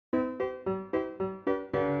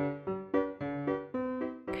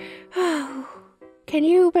Oh, can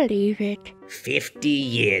you believe it? 50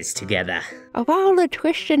 years together. Of all the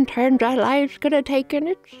twists and turns our lives could have taken,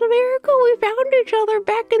 it's a miracle we found each other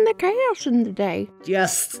back in the chaos in the day.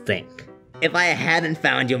 Just think. If I hadn't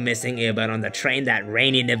found your missing earbud on the train that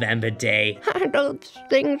rainy November day, Those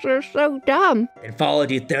things are so dumb. and followed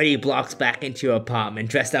you 30 blocks back into your apartment,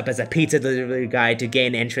 dressed up as a pizza delivery guy to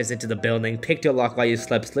gain entrance into the building, picked your lock while you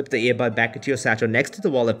slept, slipped the earbud back into your satchel next to the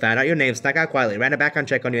wallet, found out your name, snuck out quietly, ran a background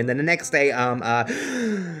check on you, and then the next day,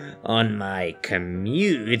 on my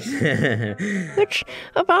commute, Which,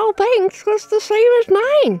 of all things, was the same as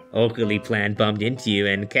mine. awkwardly planned bumped into you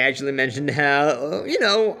and casually mentioned how,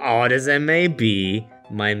 odd as it may be,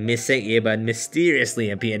 my missing earbud mysteriously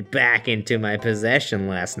appeared back into my possession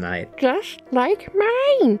last night. Just like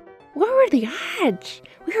mine. What were the odds?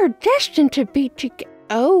 We were destined to be together.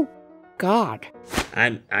 Oh, God.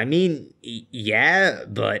 I mean, yeah,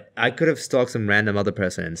 but I could have stalked some random other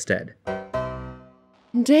person instead.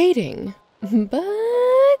 Dating, but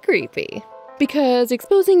creepy. Because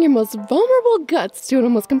exposing your most vulnerable guts to an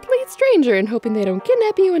almost complete stranger and hoping they don't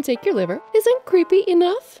kidnap you and take your liver isn't creepy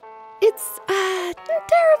enough. It's,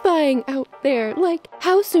 terrifying out there. Like,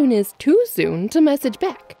 how soon is too soon to message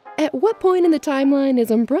back? At what point in the timeline is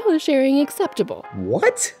umbrella sharing acceptable?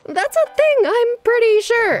 What? That's a thing, I'm pretty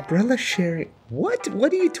sure. Umbrella sharing? What?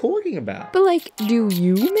 What are you talking about? But like, do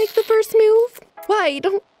you make the first move? Why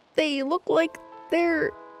don't they look like their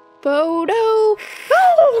photo? Oh,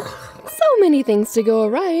 so many things to go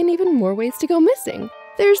awry and even more ways to go missing.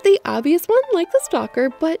 There's the obvious one, like the stalker,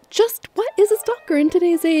 but just what is a stalker in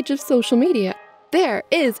today's age of social media? There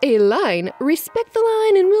is a line. Respect the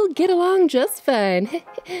line and we'll get along just fine.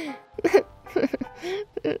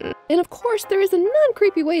 And of course, there is a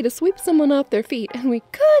non-creepy way to sweep someone off their feet, and we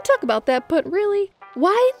could talk about that, but really,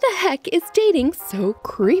 why the heck is dating so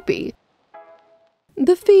creepy?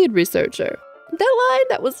 The feed researcher. That line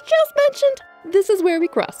that was just mentioned, this is where we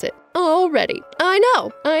cross it. Already. I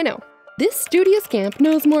know. This studious scamp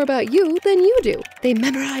knows more about you than you do. They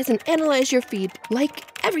memorize and analyze your feed, like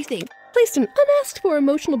everything. Placed an unasked for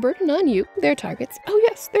emotional burden on you, their targets. Oh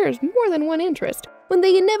yes, there's more than one interest. When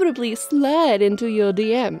they inevitably slide into your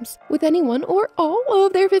DMs with anyone or all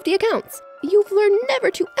of their 50 accounts. You've learned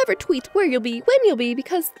never to ever tweet where you'll be, when you'll be,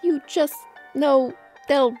 because you just know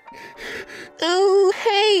they'll... Oh,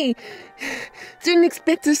 hey! Didn't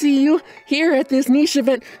expect to see you here at this niche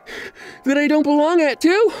event that I don't belong at,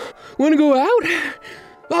 too. Wanna go out?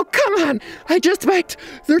 Oh, come on! I just biked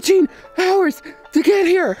 13 hours to get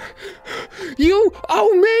here. You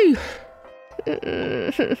owe me!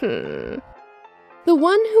 The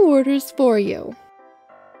one who orders for you.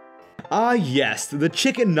 Ah yes, the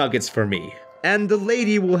chicken nuggets for me. And the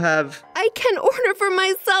lady will have I can order for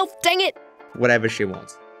myself, dang it! whatever she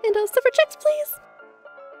wants. And also for checks, please.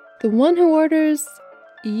 The one who orders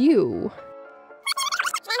you.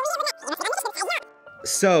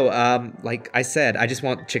 So, like I said, I just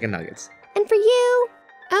want chicken nuggets. And for you,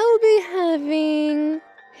 I'll be having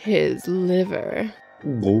his liver.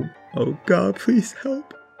 Oh God, please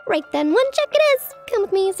help. Right then, one check it is. Come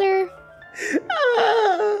with me, sir.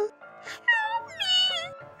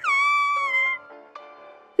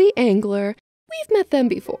 The angler. We've met them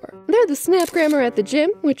before. They're the snapgrammer at the gym,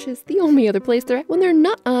 which is the only other place they're at when they're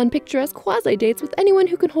not on picturesque quasi-dates with anyone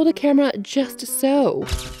who can hold a camera just so.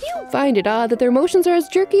 You find it odd that their motions are as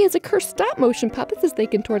jerky as a cursed stop-motion puppets as they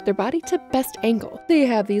contort their body to best angle. They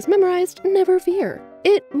have these memorized, never fear.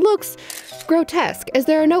 It looks grotesque, as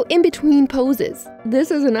there are no in-between poses. This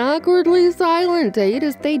is an awkwardly silent date,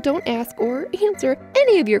 as they don't ask or answer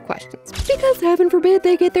any of your questions. Because heaven forbid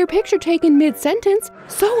they get their picture taken mid-sentence.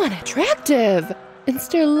 So unattractive! And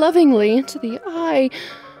stare lovingly into the eye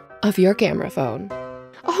of your camera phone.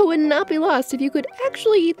 Oh, and not be lost if you could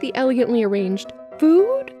actually eat the elegantly arranged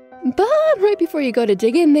food. But right before you go to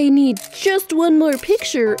dig in, they need just one more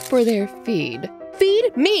picture for their feed.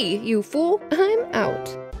 Feed me, you fool! I'm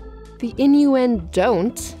out. The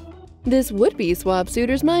don't. This would-be swap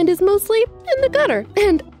suitor's mind is mostly in the gutter,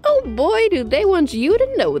 and oh boy do they want you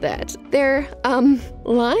to know that. Their,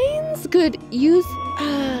 lines could use,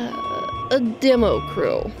 a demo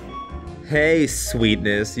crew. Hey,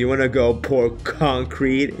 sweetness, you wanna go pour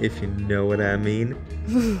concrete, if you know what I mean?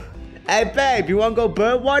 Hey, babe, you wanna go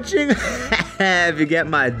bird watching? If you get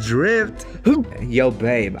my drift. Yo,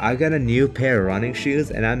 babe, I got a new pair of running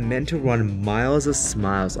shoes, and I'm meant to run miles of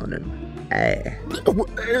smiles on them. Hey.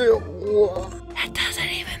 That doesn't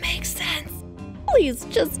even make sense. Please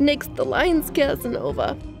just nix the lines,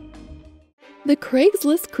 Casanova. The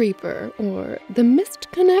Craigslist creeper, or the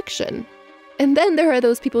missed connection. And then there are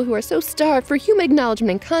those people who are so starved for human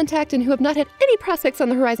acknowledgement and contact and who have not had any prospects on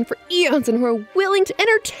the horizon for eons and who are willing to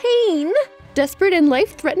entertain desperate and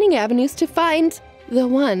life-threatening avenues to find the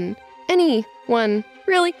one. Any one.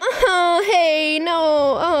 Really? Oh, hey, no.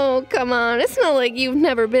 Oh, come on. It's not like you've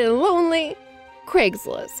never been lonely.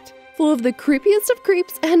 Craigslist. Full of the creepiest of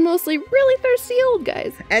creeps and mostly really thirsty old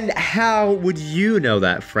guys. And how would you know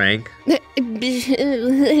that, Frank?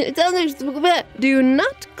 Do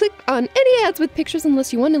not click on any ads with pictures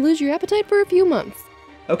unless you want to lose your appetite for a few months.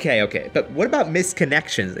 Okay, but what about missed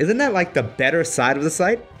connections? Isn't that like the better side of the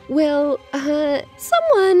site? Well,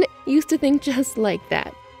 someone used to think just like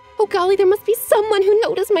that. Oh golly, there must be someone who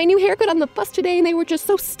noticed my new haircut on the bus today and they were just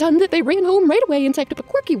so stunned that they ran home right away and typed up a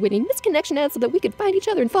quirky winning misconnection ad so that we could find each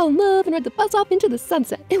other and fall in love and ride the bus off into the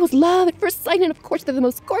sunset. It was love at first sight, and of course they're the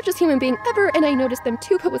most gorgeous human being ever, and I noticed them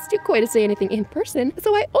too but was too coy to say anything in person.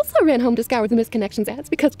 So I also ran home to scour the misconnections ads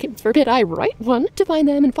because kids forbid I write one, to find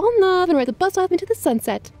them and fall in love and ride the bus off into the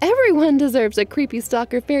sunset. Everyone deserves a creepy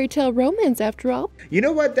stalker fairy tale romance after all. You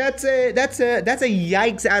know what? That's a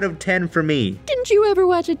yikes out of 10 for me. Didn't you ever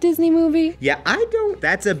watch a Disney movie? Yeah, I don't.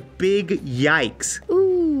 That's a big yikes.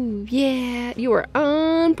 Ooh, yeah, you are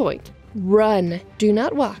on point. Run. Do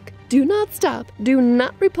not walk. Do not stop. Do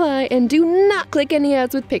not reply. And do not click any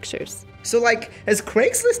ads with pictures. So, like, has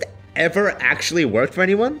Craigslist ever actually worked for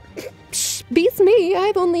anyone? Psh, beats me.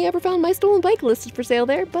 I've only ever found my stolen bike listed for sale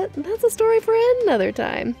there, but that's a story for another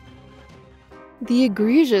time. The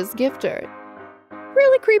egregious gifter.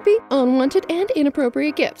 Really creepy, unwanted, and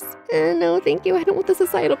inappropriate gifts. No, thank you. I don't want the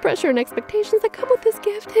societal pressure and expectations that come with this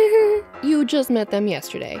gift. You just met them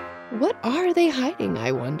yesterday. What are they hiding,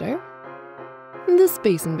 I wonder? The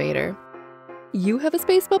Space Invader. You have a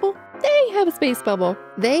space bubble? They have a space bubble.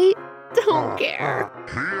 They don't care.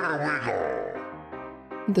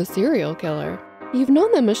 The Serial Killer. You've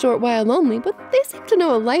known them a short while only, but they seem to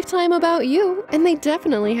know a lifetime about you, and they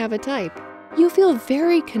definitely have a type. You feel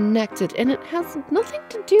very connected, and it has nothing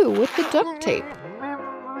to do with the duct tape.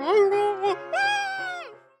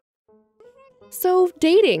 So,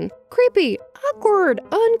 dating. Creepy, awkward,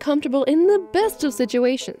 uncomfortable in the best of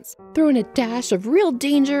situations. Throw in a dash of real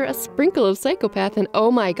danger, a sprinkle of psychopath, and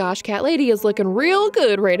oh my gosh, Cat Lady is looking real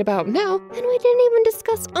good right about now. And we didn't even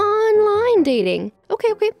discuss online dating.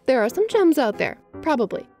 Okay, there are some gems out there.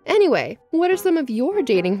 Probably. Anyway, what are some of your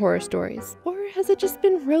dating horror stories? Or has it just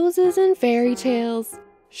been roses and fairy tales?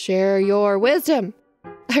 Share your wisdom.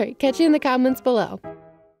 Alright, catch you in the comments below.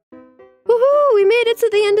 Woohoo! We made it to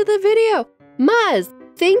the end of the video! Maaz,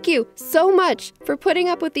 thank you so much for putting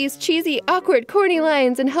up with these cheesy, awkward, corny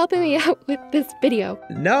lines and helping me out with this video.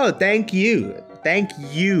 No, thank you. Thank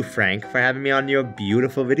you, Frank, for having me on your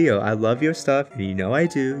beautiful video. I love your stuff. You know I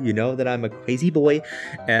do. You know that I'm a crazy boy.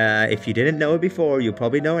 If you didn't know it before, you'll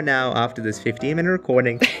probably know it now after this 15-minute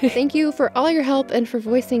recording. Thank you for all your help and for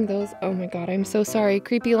voicing those, oh my god, I'm so sorry,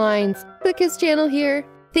 creepy lines. Click his channel here.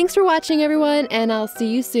 Thanks for watching, everyone, and I'll see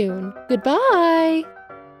you soon. Goodbye!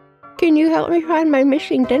 Can you help me find my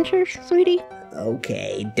missing dentures, sweetie?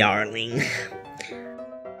 Okay, darling.